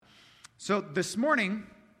So this morning,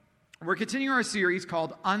 we're continuing our series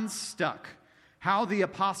called Unstuck, How the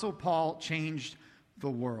Apostle Paul Changed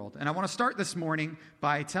the World. And I want to start this morning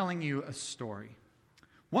by telling you a story.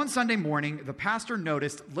 One Sunday morning, the pastor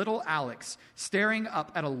noticed little Alex staring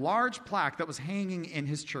up at a large plaque that was hanging in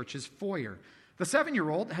his church's foyer. The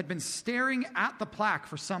 7-year-old had been staring at the plaque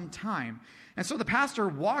for some time, and so the pastor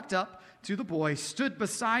walked up to the boy, stood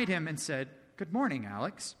beside him, and said, "Good morning,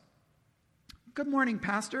 Alex." "Good morning,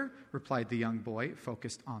 Pastor," replied the young boy,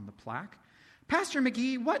 focused on the plaque. "Pastor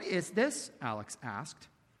McGee, what is this?" Alex asked.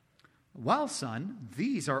 "Well, son,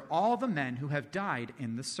 these are all the men who have died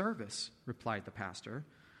in the service," replied the pastor.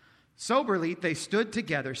 Soberly, they stood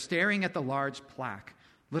together, staring at the large plaque.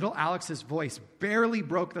 Little Alex's voice barely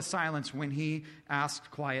broke the silence when he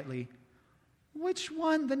asked quietly, "Which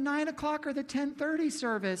one, the 9 o'clock or the 10:30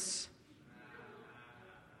 service?"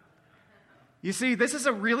 You see, this is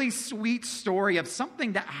a really sweet story of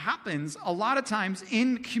something that happens a lot of times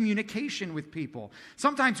in communication with people.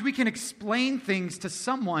 Sometimes we can explain things to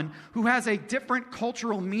someone who has a different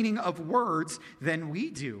cultural meaning of words than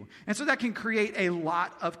we do. And so that can create a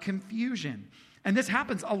lot of confusion. And this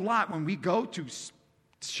happens a lot when we go to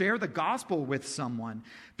share the gospel with someone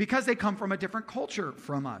because they come from a different culture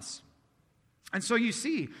from us. And so you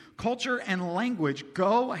see, culture and language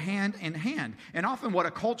go hand in hand. And often what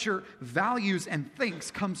a culture values and thinks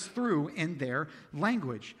comes through in their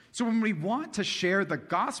language. So when we want to share the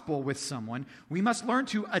gospel with someone, we must learn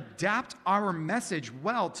to adapt our message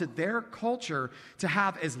well to their culture to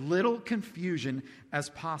have as little confusion as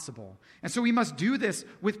possible. And so we must do this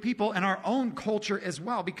with people in our own culture as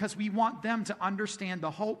well, because we want them to understand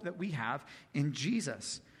the hope that we have in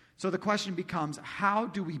Jesus. So the question becomes, how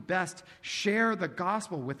do we best share the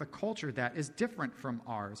gospel with a culture that is different from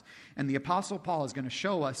ours? And the Apostle Paul is going to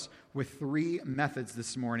show us with 3 methods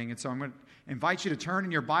this morning. And so I'm going to invite you to turn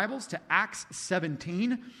in your Bibles to Acts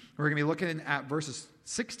 17. We're going to be looking at verses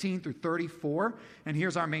 16 through 34. And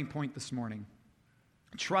here's our main point this morning.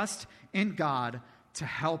 Trust in God to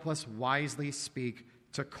help us wisely speak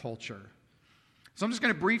to culture. So I'm just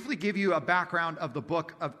going to briefly give you a background of the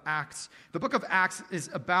book of Acts. The book of Acts is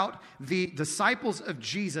about the disciples of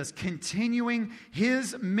Jesus continuing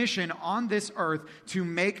his mission on this earth to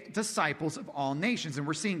make disciples of all nations. And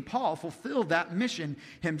we're seeing Paul fulfill that mission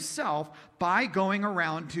himself by going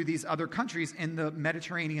around to these other countries in the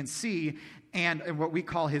Mediterranean Sea and what we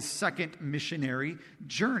call his second missionary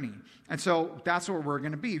journey. And so that's where we're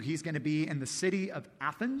going to be. He's going to be in the city of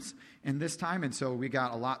Athens in this time, and so we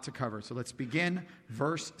got a lot to cover. So let's begin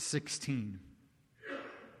verse 16.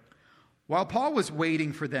 While Paul was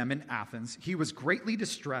waiting for them in Athens, he was greatly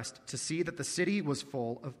distressed to see that the city was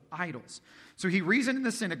full of idols. So he reasoned in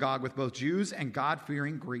the synagogue with both Jews and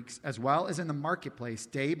God-fearing Greeks, as well as in the marketplace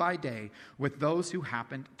day by day with those who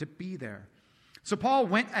happened to be there. So Paul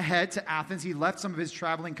went ahead to Athens. He left some of his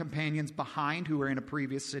traveling companions behind who were in a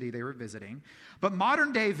previous city they were visiting. But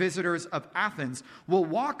modern-day visitors of Athens will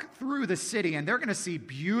walk through the city, and they're going to see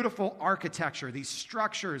beautiful architecture, these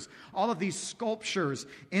structures, all of these sculptures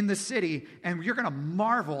in the city, and you're going to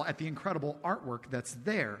marvel at the incredible artwork that's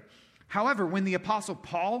there. However, when the Apostle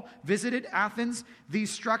Paul visited Athens, these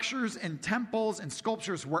structures and temples and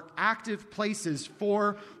sculptures were active places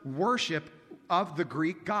for worship of the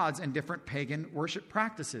Greek gods and different pagan worship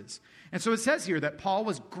practices. And so it says here that Paul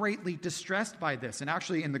was greatly distressed by this. And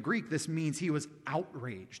actually in the Greek, this means he was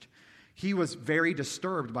outraged. He was very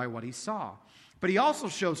disturbed by what he saw. But he also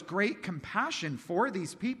shows great compassion for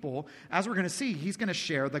these people. As we're going to see, he's going to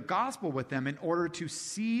share the gospel with them in order to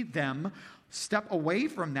see them step away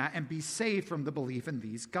from that and be saved from the belief in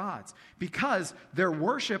these gods. Because their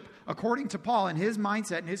worship, according to Paul and his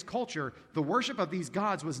mindset and his culture, the worship of these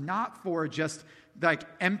gods was not for just like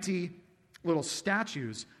empty little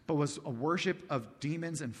statues, but was a worship of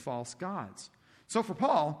demons and false gods. So for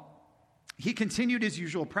Paul, he continued his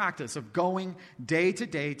usual practice of going day to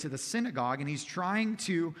day to the synagogue, and he's trying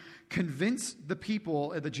to convince the people,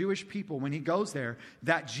 the Jewish people, when he goes there,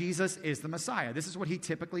 that Jesus is the Messiah. This is what he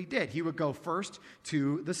typically did. He would go first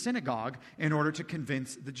to the synagogue in order to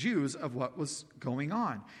convince the Jews of what was going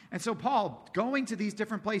on. And so Paul, going to these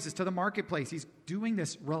different places, to the marketplace, he's doing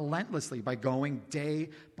this relentlessly by going day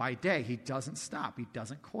by day. He doesn't stop. He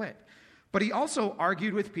doesn't quit. But he also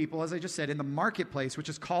argued with people, as I just said, in the marketplace, which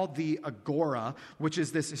is called the Agora, which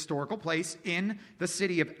is this historical place in the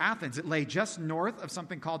city of Athens. It lay just north of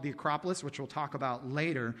something called the Acropolis, which we'll talk about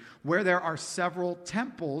later, where there are several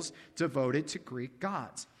temples devoted to Greek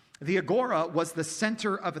gods. The Agora was the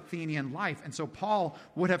center of Athenian life, and so Paul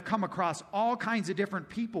would have come across all kinds of different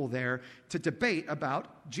people there to debate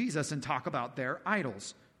about Jesus and talk about their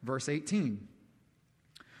idols. Verse 18.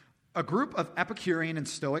 A group of Epicurean and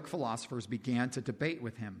Stoic philosophers began to debate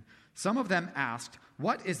with him. Some of them asked,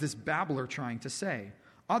 "What is this babbler trying to say?"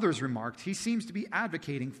 Others remarked, "He seems to be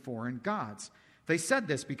advocating foreign gods." They said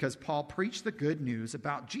this because Paul preached the good news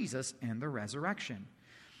about Jesus and the resurrection.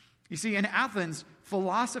 You see, in Athens,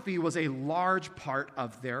 philosophy was a large part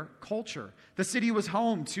of their culture. The city was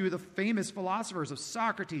home to the famous philosophers of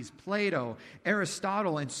Socrates, Plato,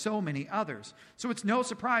 Aristotle, and so many others. So it's no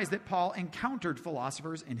surprise that Paul encountered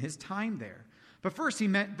philosophers in his time there. But first,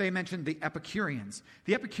 they mentioned the Epicureans.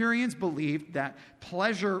 The Epicureans believed that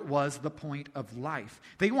pleasure was the point of life.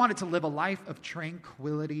 They wanted to live a life of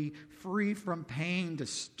tranquility, free from pain,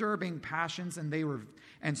 disturbing passions,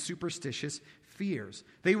 and superstitious fears.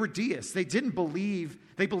 They were deists. They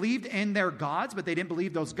believed in their gods, but they didn't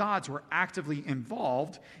believe those gods were actively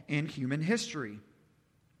involved in human history.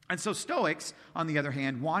 And so Stoics, on the other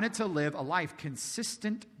hand, wanted to live a life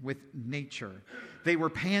consistent with nature. They were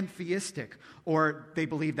pantheistic, or they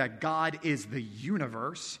believed that God is the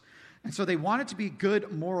universe. And so they wanted to be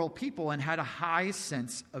good moral people and had a high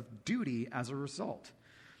sense of duty as a result.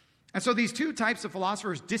 And so these two types of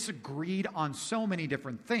philosophers disagreed on so many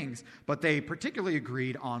different things, but they particularly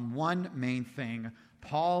agreed on one main thing.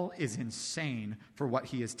 Paul is insane for what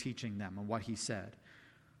he is teaching them and what he said.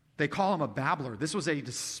 They call him a babbler. This was a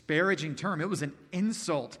disparaging term. It was an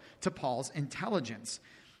insult to Paul's intelligence.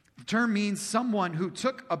 The term means someone who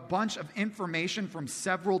took a bunch of information from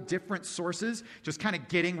several different sources, just kind of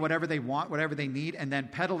getting whatever they want, whatever they need, and then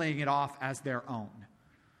peddling it off as their own.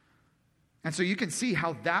 And so you can see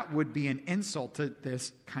how that would be an insult to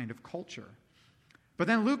this kind of culture. But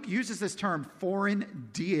then Luke uses this term, foreign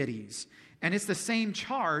deities. And it's the same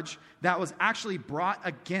charge that was actually brought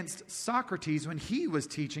against Socrates when he was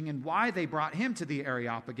teaching, and why they brought him to the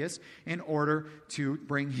Areopagus in order to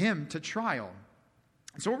bring him to trial.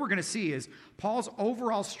 So what we're going to see is Paul's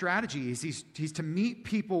overall strategy is he's to meet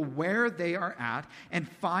people where they are at and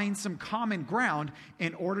find some common ground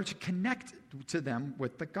in order to connect to them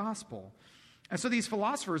with the gospel. And so these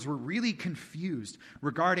philosophers were really confused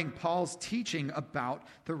regarding Paul's teaching about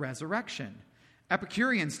the resurrection.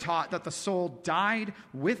 Epicureans taught that the soul died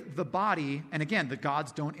with the body, and again, the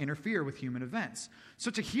gods don't interfere with human events.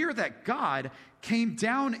 So to hear that God came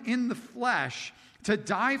down in the flesh to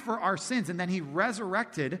die for our sins, and then he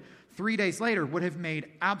resurrected 3 days later, would have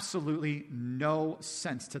made absolutely no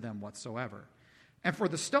sense to them whatsoever. And for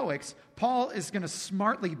the Stoics, Paul is going to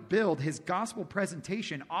smartly build his gospel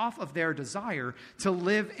presentation off of their desire to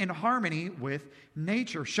live in harmony with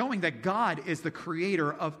nature, showing that God is the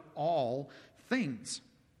creator of all things.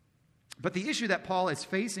 But the issue that Paul is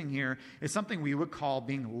facing here is something we would call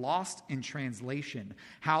being lost in translation,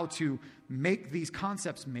 how to make these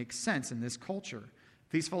concepts make sense in this culture.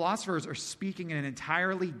 These philosophers are speaking in an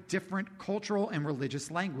entirely different cultural and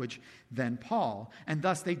religious language than Paul, and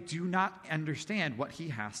thus they do not understand what he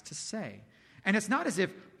has to say. And it's not as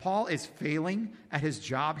if Paul is failing at his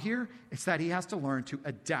job here, it's that he has to learn to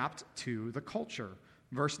adapt to the culture.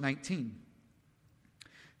 Verse 19.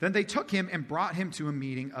 Then they took him and brought him to a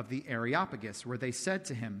meeting of the Areopagus, where they said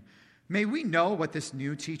to him, "May we know what this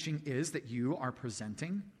new teaching is that you are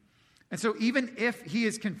presenting?" And so even if he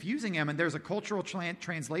is confusing them and there's a cultural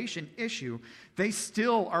translation issue, they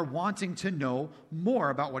still are wanting to know more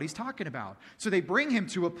about what he's talking about. So they bring him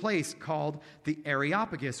to a place called the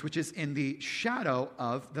Areopagus, which is in the shadow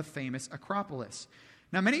of the famous Acropolis.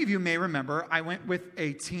 Now, many of you may remember I went with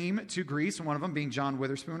a team to Greece, one of them being John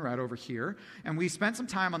Witherspoon right over here, and we spent some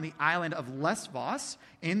time on the island of Lesbos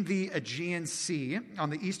in the Aegean Sea on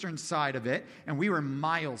the eastern side of it, and we were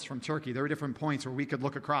miles from Turkey. There were different points where we could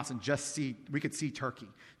look across and we could see Turkey.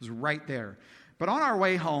 It was right there. But on our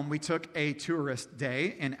way home, we took a tourist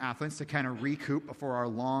day in Athens to kind of recoup before our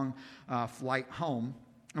long flight home.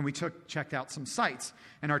 And we checked out some sites.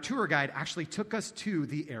 And our tour guide actually took us to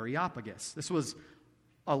the Areopagus. This was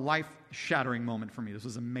a life-shattering moment for me. This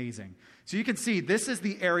was amazing. So you can see this is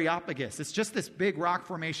the Areopagus. It's just this big rock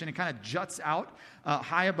formation. It kind of juts out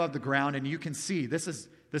high above the ground, and you can see this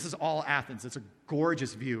is all Athens. It's a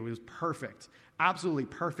gorgeous view. It was perfect. Absolutely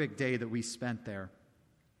perfect day that we spent there.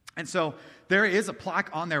 And so there is a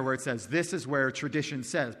plaque on there where it says, this is where tradition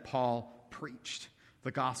says Paul preached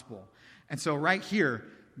the gospel. And so right here,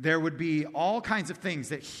 there would be all kinds of things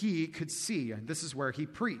that he could see, and this is where he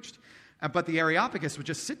preached. But the Areopagus would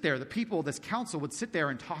just sit there. The people, this council, would sit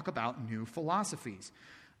there and talk about new philosophies.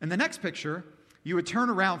 In the next picture, you would turn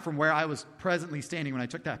around from where I was presently standing when I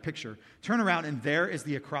took that picture. Turn around, and there is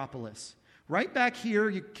the Acropolis, Right back here,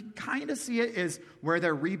 you can kind of see it, is where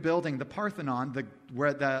they're rebuilding the Parthenon,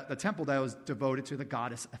 where the temple that was devoted to the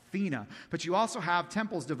goddess Athena. But you also have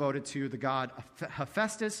temples devoted to the god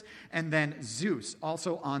Hephaestus and then Zeus,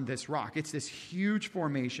 also on this rock. It's this huge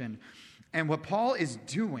formation. And what Paul is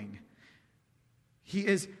doing, he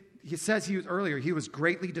says he was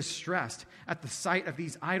greatly distressed at the sight of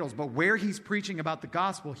these idols. But where he's preaching about the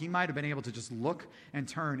gospel, he might have been able to just look and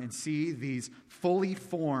turn and see these fully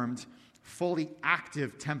formed, fully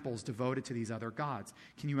active temples devoted to these other gods.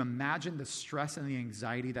 Can you imagine the stress and the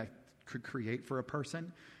anxiety that could create for a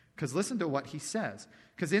person? Because listen to what he says.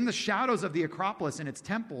 Because in the shadows of the Acropolis and its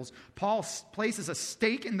temples, Paul places a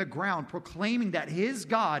stake in the ground proclaiming that his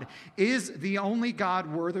God is the only God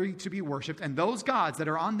worthy to be worshipped, and those gods that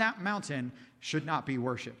are on that mountain should not be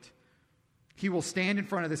worshipped. He will stand in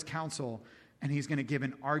front of this council, and he's going to give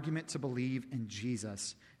an argument to believe in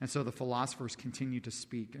Jesus. And so the philosophers continue to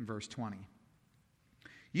speak in verse 20.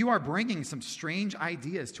 You are bringing some strange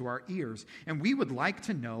ideas to our ears, and we would like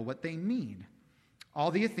to know what they mean. All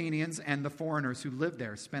the Athenians and the foreigners who lived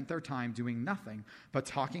there spent their time doing nothing but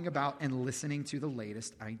talking about and listening to the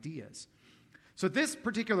latest ideas. So this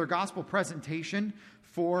particular gospel presentation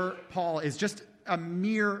for Paul is just a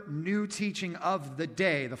mere new teaching of the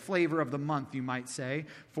day, the flavor of the month, you might say,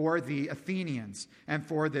 for the Athenians and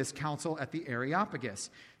for this council at the Areopagus.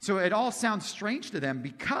 So it all sounds strange to them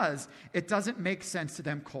because it doesn't make sense to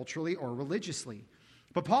them culturally or religiously.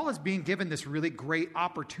 But Paul is being given this really great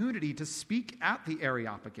opportunity to speak at the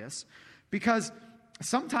Areopagus, because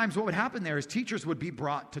sometimes what would happen there is teachers would be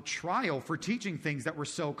brought to trial for teaching things that were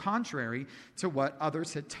so contrary to what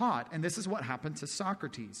others had taught. And this is what happened to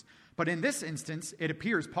Socrates. But in this instance, it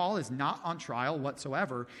appears Paul is not on trial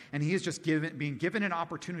whatsoever, and he is just being given an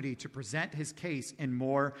opportunity to present his case in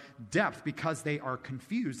more depth because they are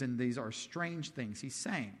confused and these are strange things he's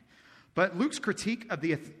saying. But Luke's critique of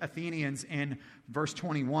the Athenians in verse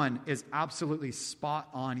 21 is absolutely spot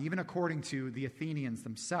on. Even according to the Athenians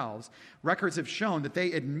themselves, records have shown that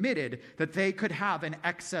they admitted that they could have an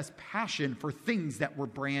excess passion for things that were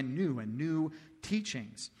brand new and new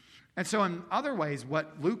teachings. And so in other ways,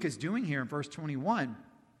 what Luke is doing here in verse 21,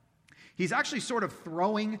 he's actually sort of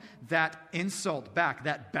throwing that insult back,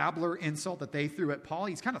 that babbler insult that they threw at Paul.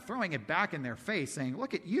 He's kind of throwing it back in their face, saying,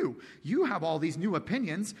 look at you. You have all these new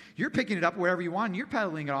opinions. You're picking it up wherever you want, and you're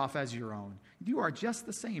peddling it off as your own. You are just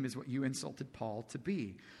the same as what you insulted Paul to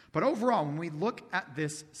be. But overall, when we look at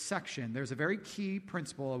this section, there's a very key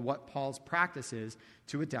principle of what Paul's practice is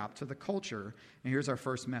to adapt to the culture. And here's our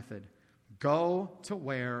first method. Go to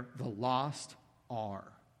where the lost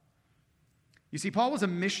are. You see, Paul was a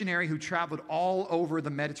missionary who traveled all over the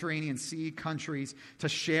Mediterranean Sea countries to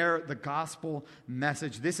share the gospel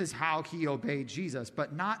message. This is how he obeyed Jesus.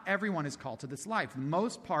 But not everyone is called to this life. For the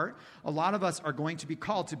most part, a lot of us are going to be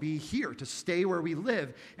called to be here, to stay where we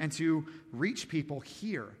live, and to reach people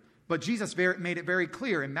here. But Jesus made it very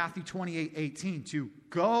clear in Matthew 28:18 to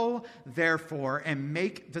go, therefore, and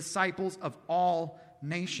make disciples of all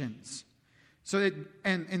nations. So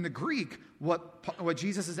and in the Greek, what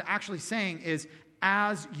Jesus is actually saying is,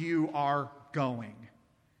 as you are going.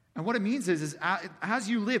 And what it means is as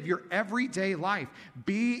you live your everyday life,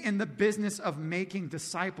 be in the business of making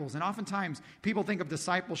disciples. And oftentimes, people think of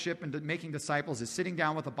discipleship and making disciples as sitting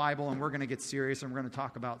down with a Bible and we're going to get serious and we're going to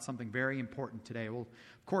talk about something very important today. Well,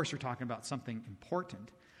 of course, you're talking about something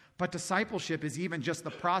important. But discipleship is even just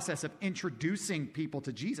the process of introducing people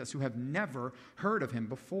to Jesus who have never heard of him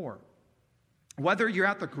before. Whether you're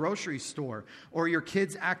at the grocery store or your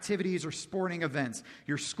kids' activities or sporting events,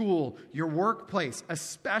 your school, your workplace,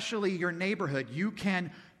 especially your neighborhood, you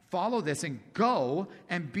can follow this and go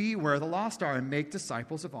and be where the lost are and make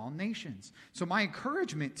disciples of all nations. So my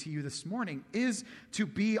encouragement to you this morning is to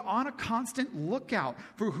be on a constant lookout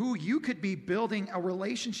for who you could be building a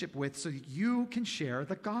relationship with so you can share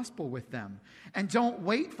the gospel with them. And don't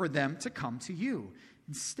wait for them to come to you.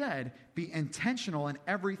 Instead, be intentional in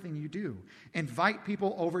everything you do. Invite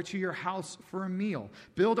people over to your house for a meal.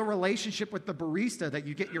 Build a relationship with the barista that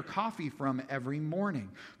you get your coffee from every morning.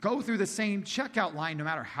 Go through the same checkout line, no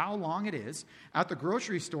matter how long it is, at the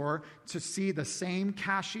grocery store to see the same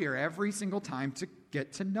cashier every single time to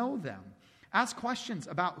get to know them. Ask questions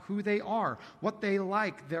about who they are, what they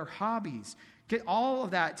like, their hobbies. Get all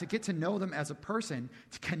of that to get to know them as a person,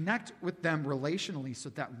 to connect with them relationally so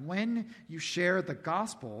that when you share the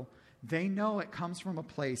gospel, they know it comes from a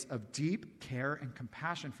place of deep care and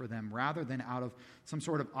compassion for them rather than out of some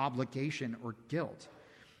sort of obligation or guilt.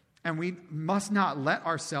 And we must not let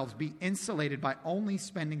ourselves be insulated by only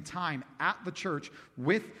spending time at the church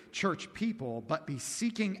with church people, but be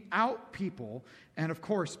seeking out people and, of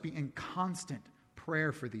course, be in constant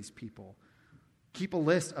prayer for these people. Keep a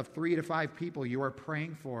list of 3 to 5 people you are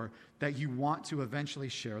praying for that you want to eventually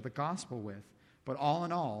share the gospel with. But all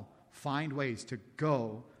in all, find ways to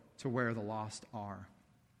go to where the lost are.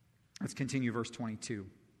 Let's continue verse 22.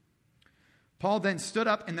 Paul then stood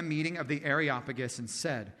up in the meeting of the Areopagus and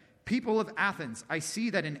said, "People of Athens, I see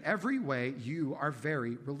that in every way you are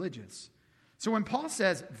very religious." So when Paul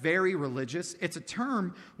says very religious, it's a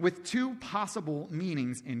term with 2 possible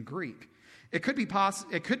meanings in Greek. It could be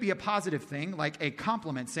a positive thing, like a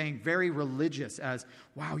compliment, saying very religious, as,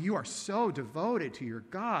 wow, you are so devoted to your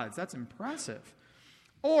gods. That's impressive.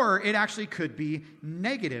 Or it actually could be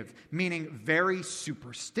negative, meaning very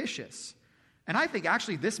superstitious. And I think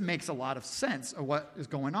actually this makes a lot of sense of what is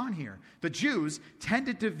going on here. The Jews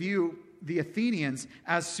tended to view the Athenians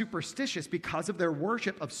as superstitious because of their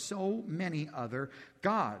worship of so many other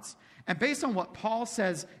gods. And based on what Paul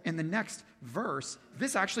says in the next verse,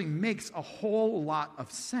 this actually makes a whole lot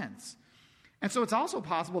of sense. And so it's also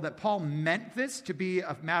possible that Paul meant this to be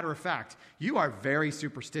a matter of fact. You are very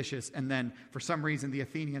superstitious, and then for some reason the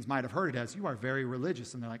Athenians might have heard it as, you are very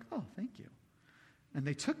religious, and they're like, oh, thank you. And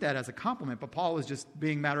they took that as a compliment, but Paul was just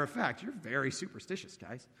being matter of fact. You're very superstitious,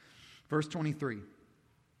 guys. Verse 23.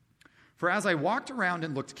 For as I walked around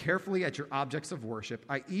and looked carefully at your objects of worship,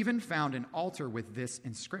 I even found an altar with this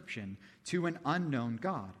inscription, to an unknown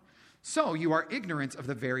God. So you are ignorant of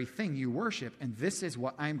the very thing you worship, and this is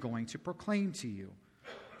what I am going to proclaim to you.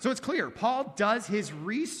 So it's clear, Paul does his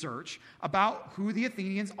research about who the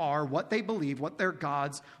Athenians are, what they believe, what their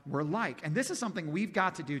gods were like. And this is something we've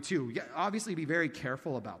got to do too. Obviously, be very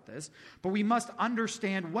careful about this, but we must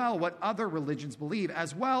understand well what other religions believe,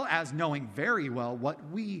 as well as knowing very well what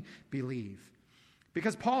we believe.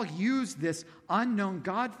 Because Paul used this unknown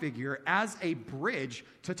God figure as a bridge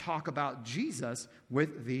to talk about Jesus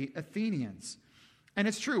with the Athenians. And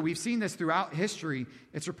it's true, we've seen this throughout history.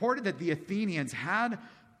 It's reported that the Athenians had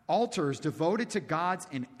altars devoted to gods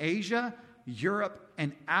in Asia, Europe,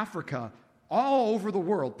 and Africa, all over the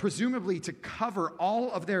world, presumably to cover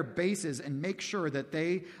all of their bases and make sure that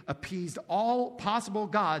they appeased all possible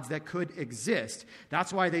gods that could exist.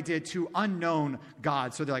 That's why they did to unknown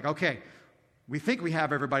gods. So they're like, okay, we think we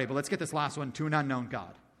have everybody, but let's get this last one to an unknown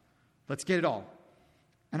God. Let's get it all.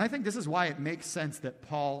 And I think this is why it makes sense that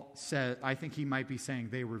Paul said, I think he might be saying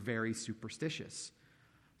they were very superstitious.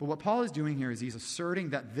 But what Paul is doing here is he's asserting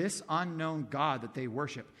that this unknown God that they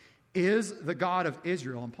worship is the God of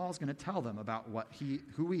Israel, and Paul's going to tell them about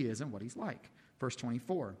who he is and what he's like. Verse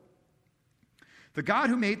 24. The God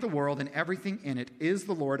who made the world and everything in it is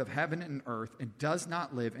the Lord of heaven and earth and does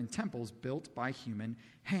not live in temples built by human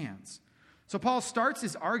hands. So Paul starts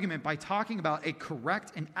his argument by talking about a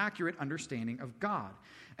correct and accurate understanding of God.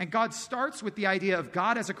 And God starts with the idea of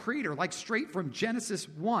God as a creator, like straight from Genesis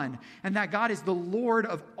 1, and that God is the Lord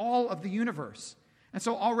of all of the universe. And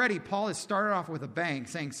so already Paul has started off with a bang,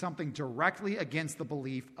 saying something directly against the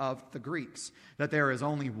belief of the Greeks, that there is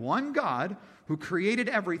only one God who created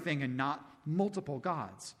everything and not multiple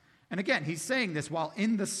gods. And again, he's saying this while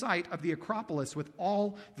in the site of the Acropolis with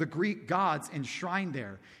all the Greek gods enshrined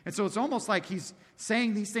there. And so it's almost like he's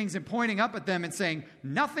saying these things and pointing up at them and saying,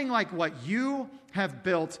 nothing like what you have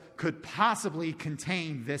built could possibly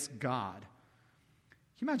contain this God.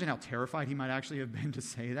 Can you imagine how terrified he might actually have been to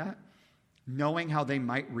say that, knowing how they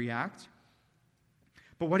might react?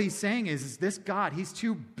 But what he's saying is this God, he's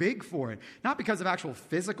too big for it. Not because of actual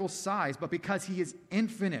physical size, but because he is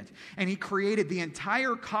infinite. And he created the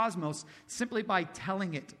entire cosmos simply by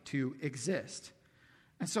telling it to exist.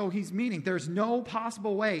 And so he's meaning there's no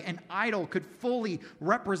possible way an idol could fully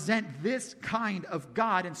represent this kind of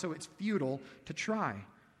God, and so it's futile to try.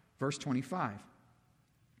 Verse 25.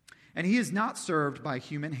 And he is not served by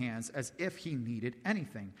human hands as if he needed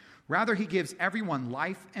anything. Rather, he gives everyone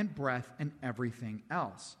life and breath and everything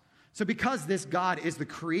else. So because this God is the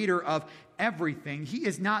creator of everything, he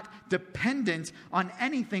is not dependent on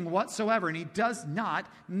anything whatsoever, and he does not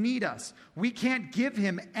need us. We can't give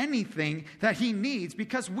him anything that he needs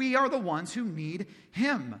because we are the ones who need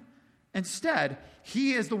him. Instead,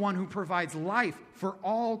 he is the one who provides life for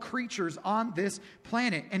all creatures on this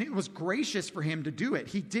planet, and it was gracious for him to do it.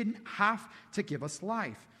 He didn't have to give us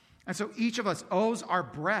life. And so each of us owes our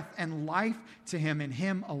breath and life to him and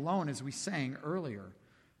him alone, as we sang earlier.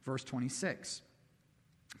 Verse 26.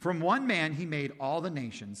 From one man he made all the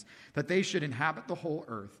nations, that they should inhabit the whole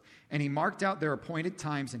earth, and he marked out their appointed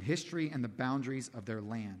times in history and the boundaries of their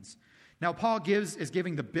lands. Now Paul is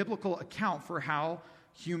giving the biblical account for how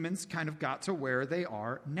humans kind of got to where they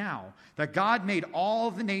are now. That God made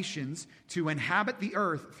all the nations to inhabit the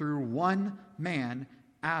earth through one man,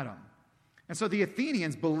 Adam. And so the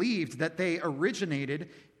Athenians believed that they originated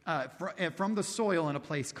from the soil in a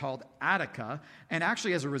place called Attica. And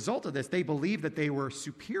actually, as a result of this, they believed that they were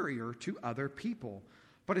superior to other people.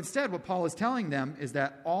 But instead, what Paul is telling them is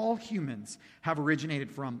that all humans have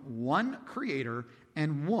originated from one creator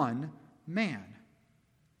and one man.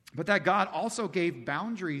 But that God also gave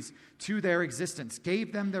boundaries to their existence,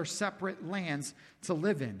 gave them their separate lands to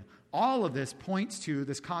live in. All of this points to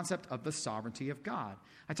this concept of the sovereignty of God.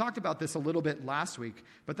 I talked about this a little bit last week,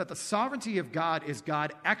 but that the sovereignty of God is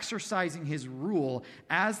God exercising his rule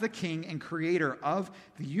as the king and creator of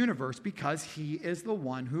the universe because he is the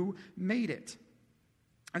one who made it.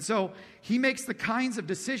 And so he makes the kinds of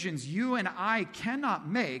decisions you and I cannot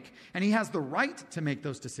make, and he has the right to make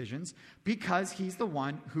those decisions because he's the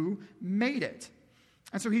one who made it.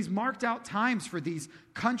 And so he's marked out times for these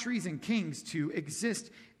countries and kings to exist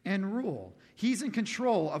and rule. He's in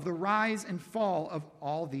control of the rise and fall of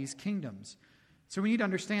all these kingdoms. So we need to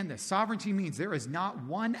understand this. Sovereignty means there is not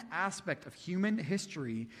one aspect of human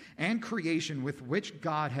history and creation with which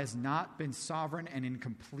God has not been sovereign and in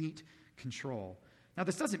complete control. Now,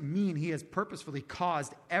 this doesn't mean he has purposefully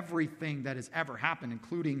caused everything that has ever happened,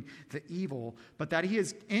 including the evil, but that he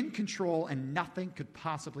is in control and nothing could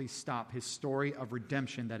possibly stop his story of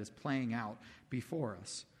redemption that is playing out before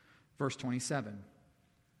us. Verse 27.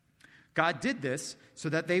 God did this so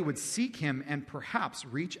that they would seek him and perhaps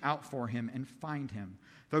reach out for him and find him,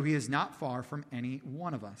 though he is not far from any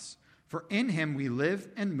one of us. For in him we live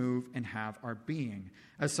and move and have our being.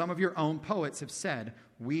 As some of your own poets have said,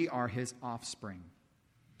 we are his offspring.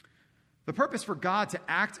 The purpose for God to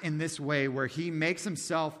act in this way, where he makes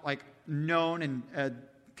himself known and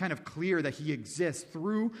kind of clear that he exists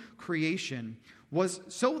through creation, was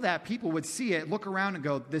so that people would see it, look around and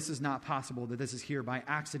go, this is not possible, that this is here by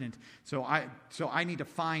accident. So I need to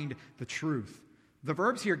find the truth. The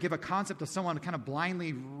verbs here give a concept of someone kind of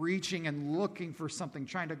blindly reaching and looking for something,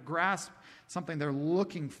 trying to grasp something they're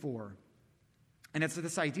looking for. And it's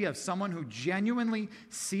this idea of someone who genuinely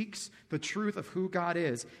seeks the truth of who God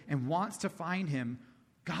is and wants to find him.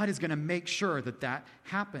 God is going to make sure that that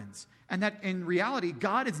happens. And that in reality,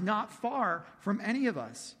 God is not far from any of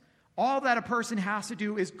us. All that a person has to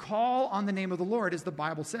do is call on the name of the Lord, as the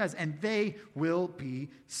Bible says, and they will be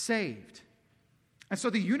saved. And so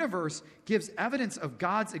the universe gives evidence of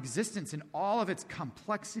God's existence in all of its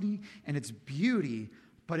complexity and its beauty,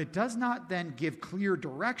 but it does not then give clear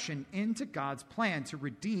direction into God's plan to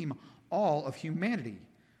redeem all of humanity.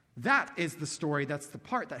 That is the story, that's the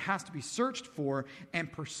part that has to be searched for and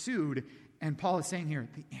pursued. And Paul is saying here,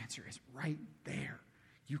 the answer is right there.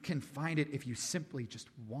 You can find it if you simply just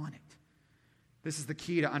want it. This is the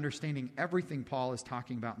key to understanding everything Paul is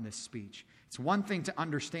talking about in this speech. It's one thing to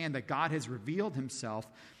understand that God has revealed himself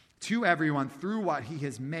to everyone through what he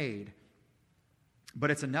has made. But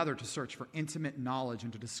it's another to search for intimate knowledge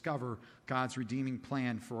and to discover God's redeeming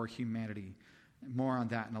plan for humanity. More on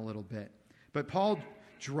that in a little bit. But Paul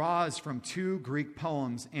draws from two Greek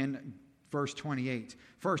poems in verse 28.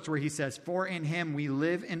 First, where he says, for in him we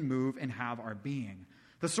live and move and have our being.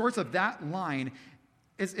 The source of that line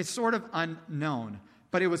is sort of unknown,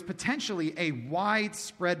 but it was potentially a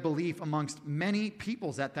widespread belief amongst many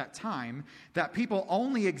peoples at that time that people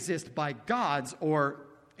only exist by gods, or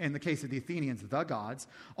in the case of the Athenians, the gods,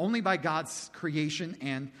 only by God's creation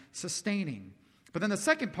and sustaining. But then the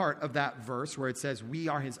second part of that verse, where it says, we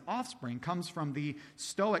are his offspring, comes from the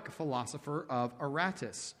Stoic philosopher of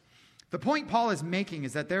Aratus. The point Paul is making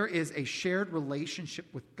is that there is a shared relationship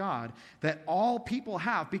with God that all people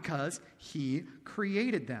have because he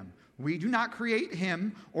created them. We do not create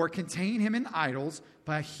him or contain him in idols,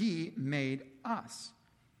 but he made us.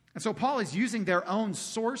 And so Paul is using their own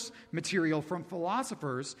source material from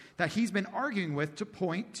philosophers that he's been arguing with to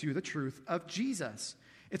point to the truth of Jesus.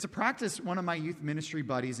 It's a practice one of my youth ministry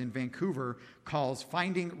buddies in Vancouver calls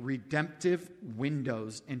finding redemptive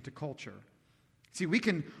windows into culture. See, we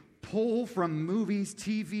can pull from movies,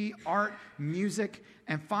 TV, art, music,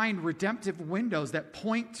 and find redemptive windows that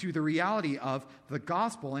point to the reality of the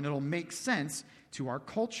gospel, and it'll make sense to our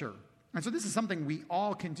culture. And so this is something we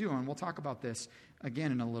all can do, and we'll talk about this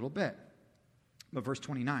again in a little bit. But verse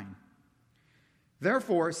 29.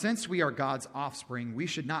 Therefore, since we are God's offspring, we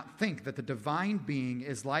should not think that the divine being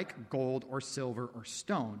is like gold or silver or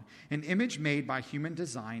stone, an image made by human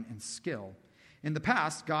design and skill. In the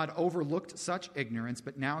past, God overlooked such ignorance,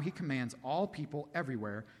 but now he commands all people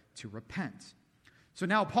everywhere to repent. So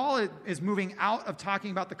now Paul is moving out of talking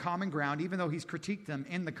about the common ground, even though he's critiqued them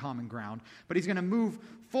in the common ground. But he's going to move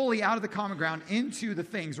fully out of the common ground into the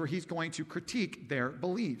things where he's going to critique their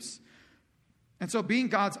beliefs. And so being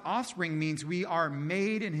God's offspring means we are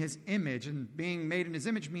made in his image. And being made in his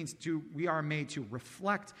image means we are made to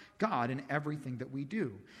reflect God in everything that we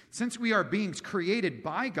do. Since we are beings created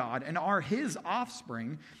by God and are his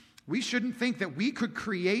offspring, we shouldn't think that we could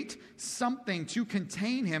create something to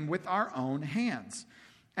contain him with our own hands.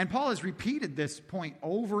 And Paul has repeated this point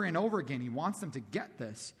over and over again. He wants them to get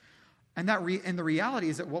this. And the reality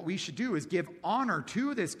is that what we should do is give honor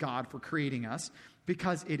to this God for creating us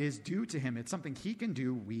because it is due to him. It's something he can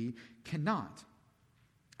do, we cannot.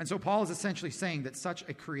 And so Paul is essentially saying that such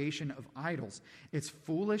a creation of idols is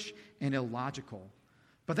foolish and illogical.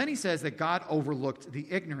 But then he says that God overlooked the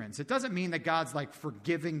ignorance. It doesn't mean that God's like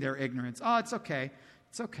forgiving their ignorance. Oh, it's okay.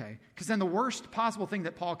 It's okay. Because then the worst possible thing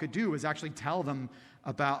that Paul could do is actually tell them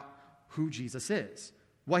about who Jesus is.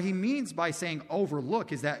 What he means by saying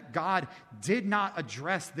overlook is that God did not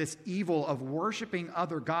address this evil of worshiping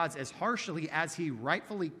other gods as harshly as he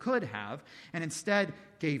rightfully could have, and instead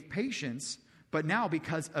gave patience. But now,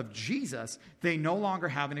 because of Jesus, they no longer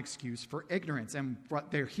have an excuse for ignorance and what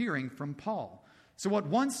they're hearing from Paul. So what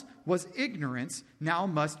once was ignorance now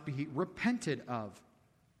must be repented of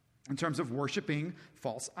in terms of worshiping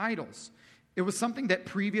false idols. It was something that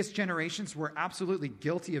previous generations were absolutely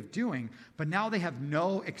guilty of doing, but now they have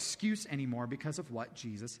no excuse anymore because of what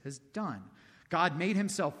Jesus has done. God made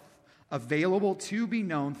himself available to be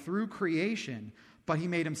known through creation, but he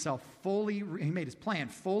made his plan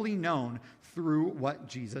fully known through what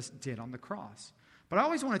Jesus did on the cross. But I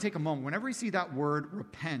always want to take a moment, whenever we see that word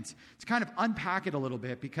repent, to kind of unpack it a little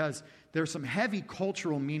bit because there's some heavy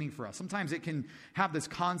cultural meaning for us. Sometimes it can have this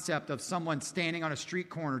concept of someone standing on a street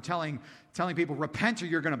corner telling people, repent or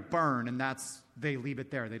you're going to burn, and they leave it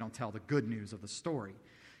there. They don't tell the good news of the story.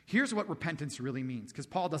 Here's what repentance really means, because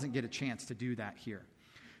Paul doesn't get a chance to do that here.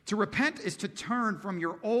 To repent is to turn from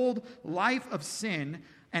your old life of sin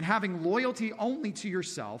and having loyalty only to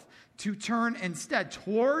yourself, to turn instead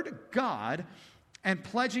toward God and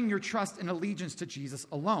pledging your trust and allegiance to Jesus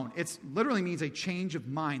alone. It literally means a change of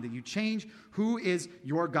mind, that you change who is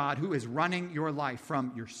your God, who is running your life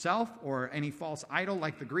from yourself or any false idol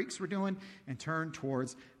like the Greeks were doing, and turn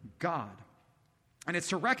towards God. And it's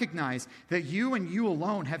to recognize that you and you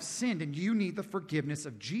alone have sinned and you need the forgiveness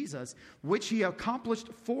of Jesus, which he accomplished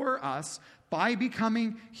for us by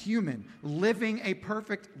becoming human, living a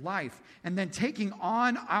perfect life, and then taking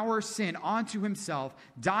on our sin onto himself,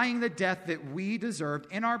 dying the death that we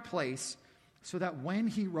deserved in our place, so that when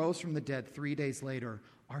he rose from the dead 3 days later,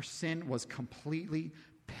 our sin was completely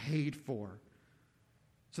paid for.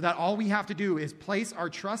 So that all we have to do is place our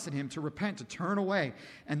trust in him, to repent, to turn away,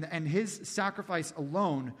 and his sacrifice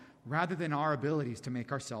alone, rather than our abilities to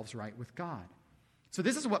make ourselves right with God. So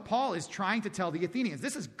this is what Paul is trying to tell the Athenians.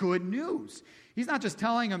 This is good news. He's not just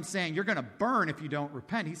telling them, saying, you're going to burn if you don't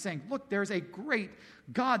repent. He's saying, look, there's a great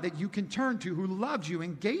God that you can turn to who loved you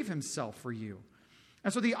and gave himself for you.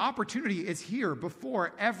 And so the opportunity is here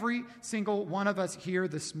before every single one of us here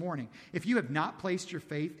this morning. If you have not placed your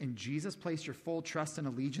faith in Jesus, placed your full trust and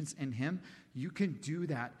allegiance in him, you can do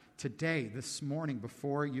that today, this morning,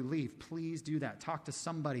 before you leave. Please do that. Talk to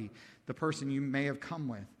somebody, the person you may have come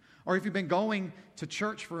with. Or if you've been going to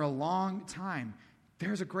church for a long time,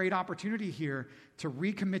 there's a great opportunity here to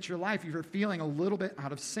recommit your life if you're feeling a little bit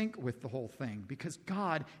out of sync with the whole thing, because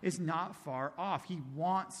God is not far off. He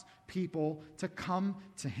wants people to come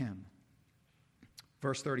to him.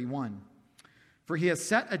 Verse 31, for he has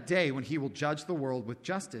set a day when he will judge the world with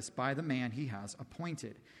justice by the man he has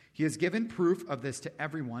appointed. He has given proof of this to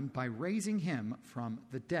everyone by raising him from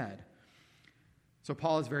the dead. So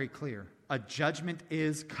Paul is very clear. A judgment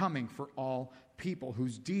is coming for all people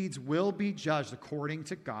whose deeds will be judged according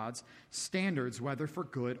to God's standards, whether for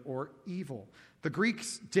good or evil. The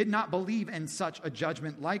Greeks did not believe in such a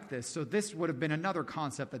judgment like this, so this would have been another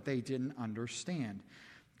concept that they didn't understand.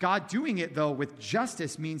 God doing it, though, with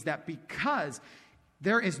justice means that because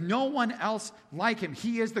there is no one else like him,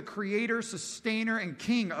 he is the creator, sustainer, and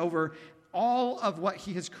king over all of what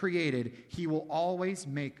he has created, he will always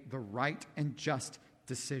make the right and just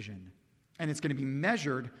decision. And it's going to be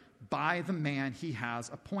measured by the man he has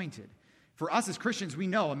appointed. For us as Christians, we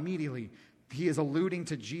know immediately he is alluding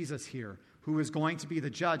to Jesus here, who is going to be the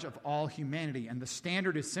judge of all humanity. And the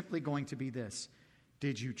standard is simply going to be this: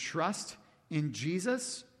 did you trust in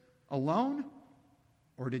Jesus alone,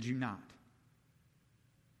 or did you not?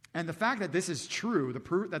 And the fact that this is true, the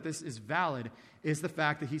proof that this is valid, is the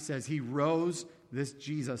fact that he says he rose this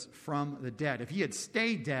Jesus from the dead. If he had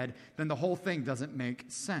stayed dead, then the whole thing doesn't make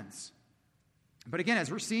sense. But again, as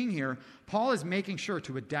we're seeing here, Paul is making sure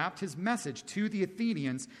to adapt his message to the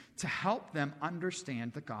Athenians to help them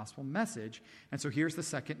understand the gospel message. And so here's the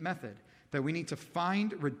second method, that we need to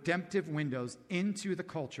find redemptive windows into the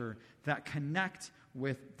culture that connect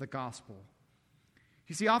with the gospel.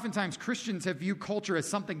 You see, oftentimes Christians have viewed culture as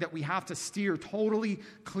something that we have to steer totally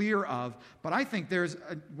clear of, but I think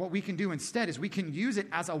what we can do instead is we can use it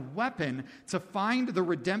as a weapon to find the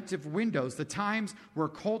redemptive windows, the times where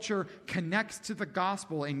culture connects to the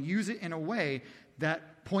gospel, and use it in a way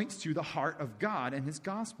that points to the heart of God and his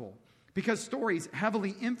gospel. Because stories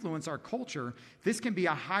heavily influence our culture, this can be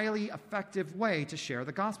a highly effective way to share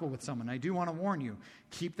the gospel with someone. I do want to warn you,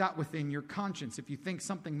 keep that within your conscience. If you think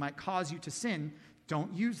something might cause you to sin,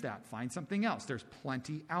 don't use that. Find something else. There's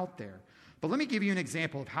plenty out there. But let me give you an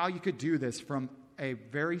example of how you could do this from a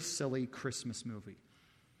very silly Christmas movie.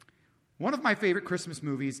 One of my favorite Christmas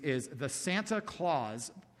movies is The Santa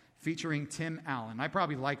Claus, featuring Tim Allen. I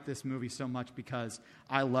probably like this movie so much because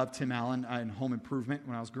I loved Tim Allen in Home Improvement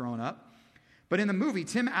when I was growing up. But in the movie,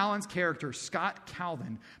 Tim Allen's character, Scott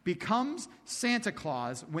Calvin, becomes Santa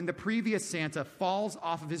Claus when the previous Santa falls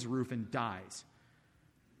off of his roof and dies.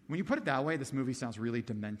 When you put it that way, this movie sounds really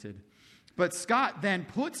demented. But Scott then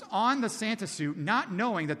puts on the Santa suit, not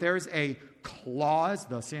knowing that there's a clause,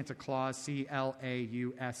 the Santa Claus,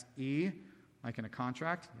 C-L-A-U-S-E, like in a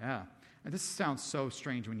contract. Yeah. And this sounds so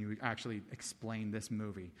strange when you actually explain this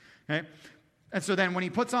movie. Okay? And so then when he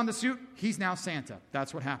puts on the suit, he's now Santa.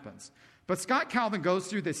 That's what happens. But Scott Calvin goes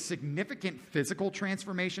through this significant physical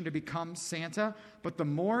transformation to become Santa, but the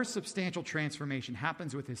more substantial transformation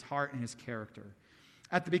happens with his heart and his character.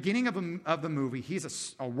 At the beginning of the movie, he's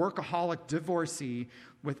a workaholic divorcee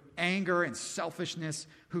with anger and selfishness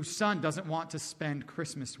whose son doesn't want to spend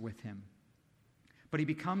Christmas with him. But he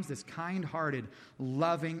becomes this kind-hearted,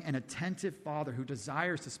 loving, and attentive father who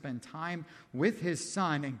desires to spend time with his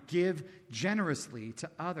son and give generously to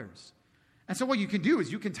others. And so what you can do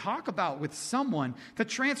is you can talk about with someone the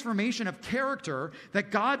transformation of character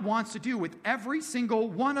that God wants to do with every single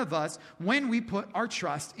one of us when we put our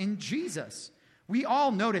trust in Jesus. We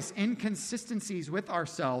all notice inconsistencies with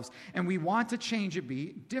ourselves, and we want to change and be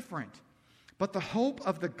different. But the hope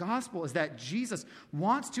of the gospel is that Jesus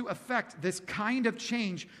wants to effect this kind of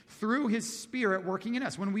change through his Spirit working in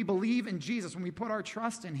us. When we believe in Jesus, when we put our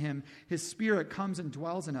trust in him, his Spirit comes and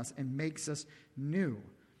dwells in us and makes us new.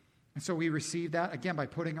 And so we receive that, again, by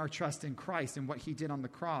putting our trust in Christ and what he did on the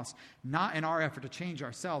cross, not in our effort to change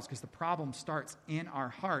ourselves, because the problem starts in our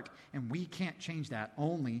heart, and we can't change that.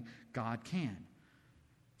 Only God can.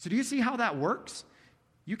 So do you see how that works?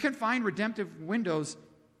 You can find redemptive windows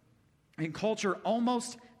in culture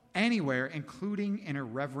almost anywhere, including an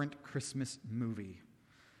irreverent Christmas movie.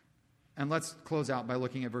 And let's close out by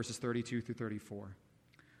looking at verses 32 through 34.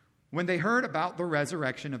 When they heard about the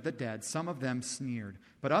resurrection of the dead, some of them sneered,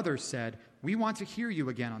 but others said, "We want to hear you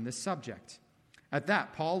again on this subject." At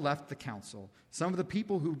that, Paul left the council. Some of the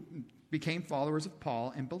people who became followers of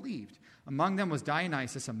Paul and believed. Among them was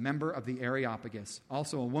Dionysius, a member of the Areopagus,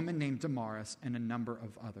 also a woman named Damaris, and a number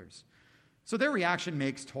of others. So their reaction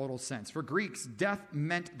makes total sense. For Greeks, death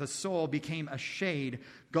meant the soul became a shade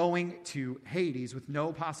going to Hades with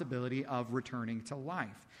no possibility of returning to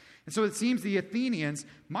life. And so it seems the Athenians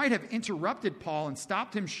might have interrupted Paul and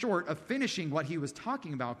stopped him short of finishing what he was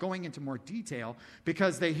talking about, going into more detail,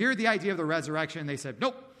 because they hear the idea of the resurrection and they said,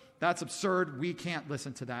 nope, that's absurd. We can't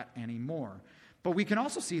listen to that anymore. But we can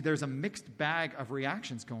also see there's a mixed bag of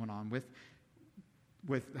reactions going on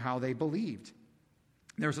with how they believed.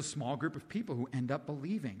 There's a small group of people who end up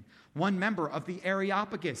believing. One member of the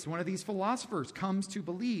Areopagus, one of these philosophers, comes to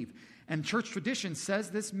believe. And church tradition says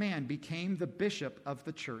this man became the bishop of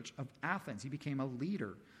the church of Athens. He became a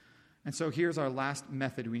leader. And so here's our last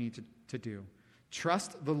method we need to do.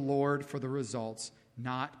 Trust the Lord for the results,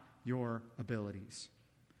 not your abilities.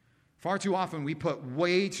 Far too often, we put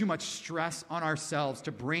way too much stress on ourselves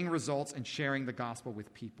to bring results in sharing the gospel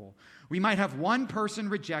with people. We might have one person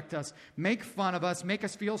reject us, make fun of us, make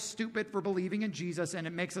us feel stupid for believing in Jesus, and it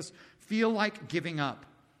makes us feel like giving up.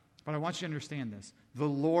 But I want you to understand this. The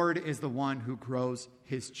Lord is the one who grows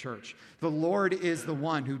his church. The Lord is the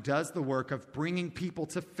one who does the work of bringing people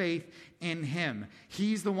to faith in him.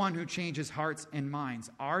 He's the one who changes hearts and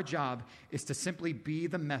minds. Our job is to simply be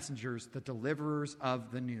the messengers, the deliverers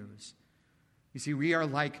of the news. You see, we are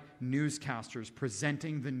like newscasters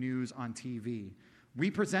presenting the news on TV.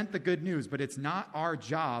 We present the good news, but it's not our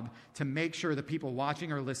job to make sure the people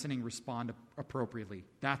watching or listening respond appropriately.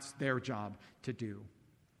 That's their job to do.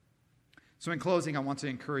 So in closing, I want to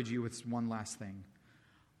encourage you with one last thing.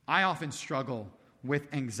 I often struggle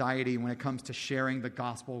with anxiety when it comes to sharing the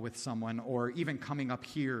gospel with someone or even coming up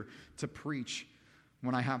here to preach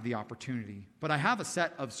when I have the opportunity. But I have a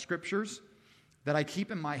set of scriptures that I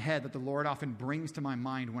keep in my head that the Lord often brings to my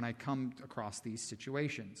mind when I come across these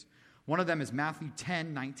situations. One of them is Matthew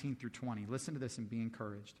 10, 19 through 20. Listen to this and be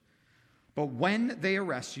encouraged. But when they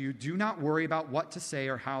arrest you, do not worry about what to say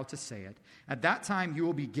or how to say it. At that time you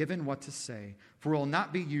will be given what to say, for it will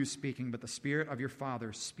not be you speaking, but the Spirit of your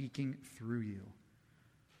Father speaking through you.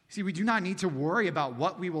 See, we do not need to worry about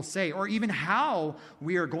what we will say or even how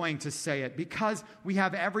we are going to say it because we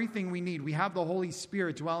have everything we need. We have the Holy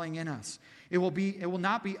Spirit dwelling in us. It will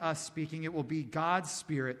not be us speaking. It will be God's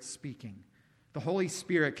Spirit speaking. The Holy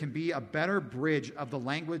Spirit can be a better bridge of the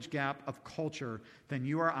language gap of culture than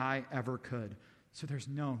you or I ever could. So there's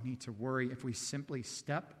no need to worry if we simply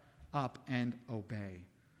step up and obey.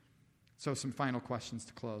 So some final questions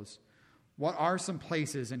to close. What are some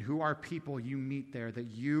places and who are people you meet there that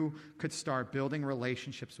you could start building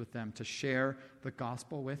relationships with them to share the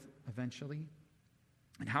gospel with eventually?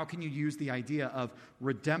 And how can you use the idea of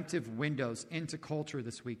redemptive windows into culture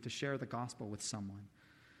this week to share the gospel with someone?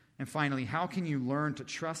 And finally, how can you learn to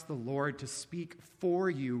trust the Lord to speak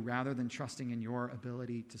for you rather than trusting in your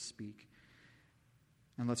ability to speak?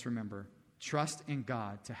 And let's remember, trust in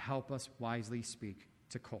God to help us wisely speak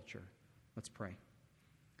to culture. Let's pray.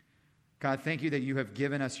 God, thank you that you have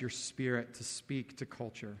given us your Spirit to speak to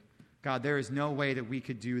culture. God, there is no way that we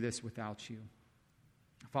could do this without you.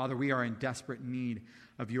 Father, we are in desperate need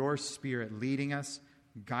of your Spirit leading us,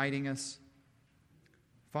 guiding us.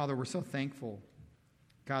 Father, we're so thankful,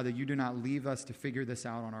 God, that you do not leave us to figure this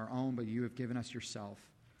out on our own, but you have given us yourself.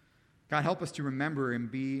 God, help us to remember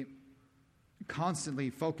and be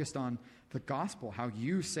constantly focused on the gospel, how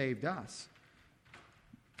you saved us.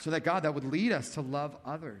 So that, God, that would lead us to love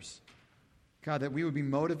others. God, that we would be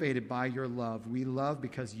motivated by your love. We love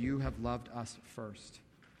because you have loved us first.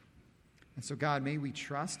 And so, God, may we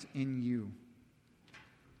trust in you.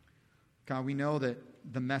 God, we know that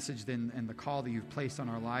the message and the call that you've placed on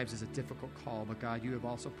our lives is a difficult call, but God, you have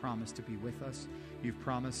also promised to be with us. You've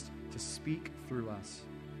promised to speak through us.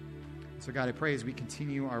 So, God, I pray as we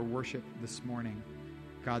continue our worship this morning,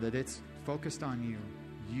 God, that it's focused on you.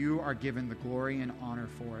 You are given the glory and honor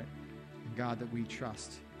for it. And God, that we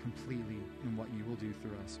trust completely in what you will do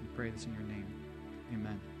through us. We pray this in your name.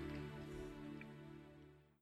 Amen.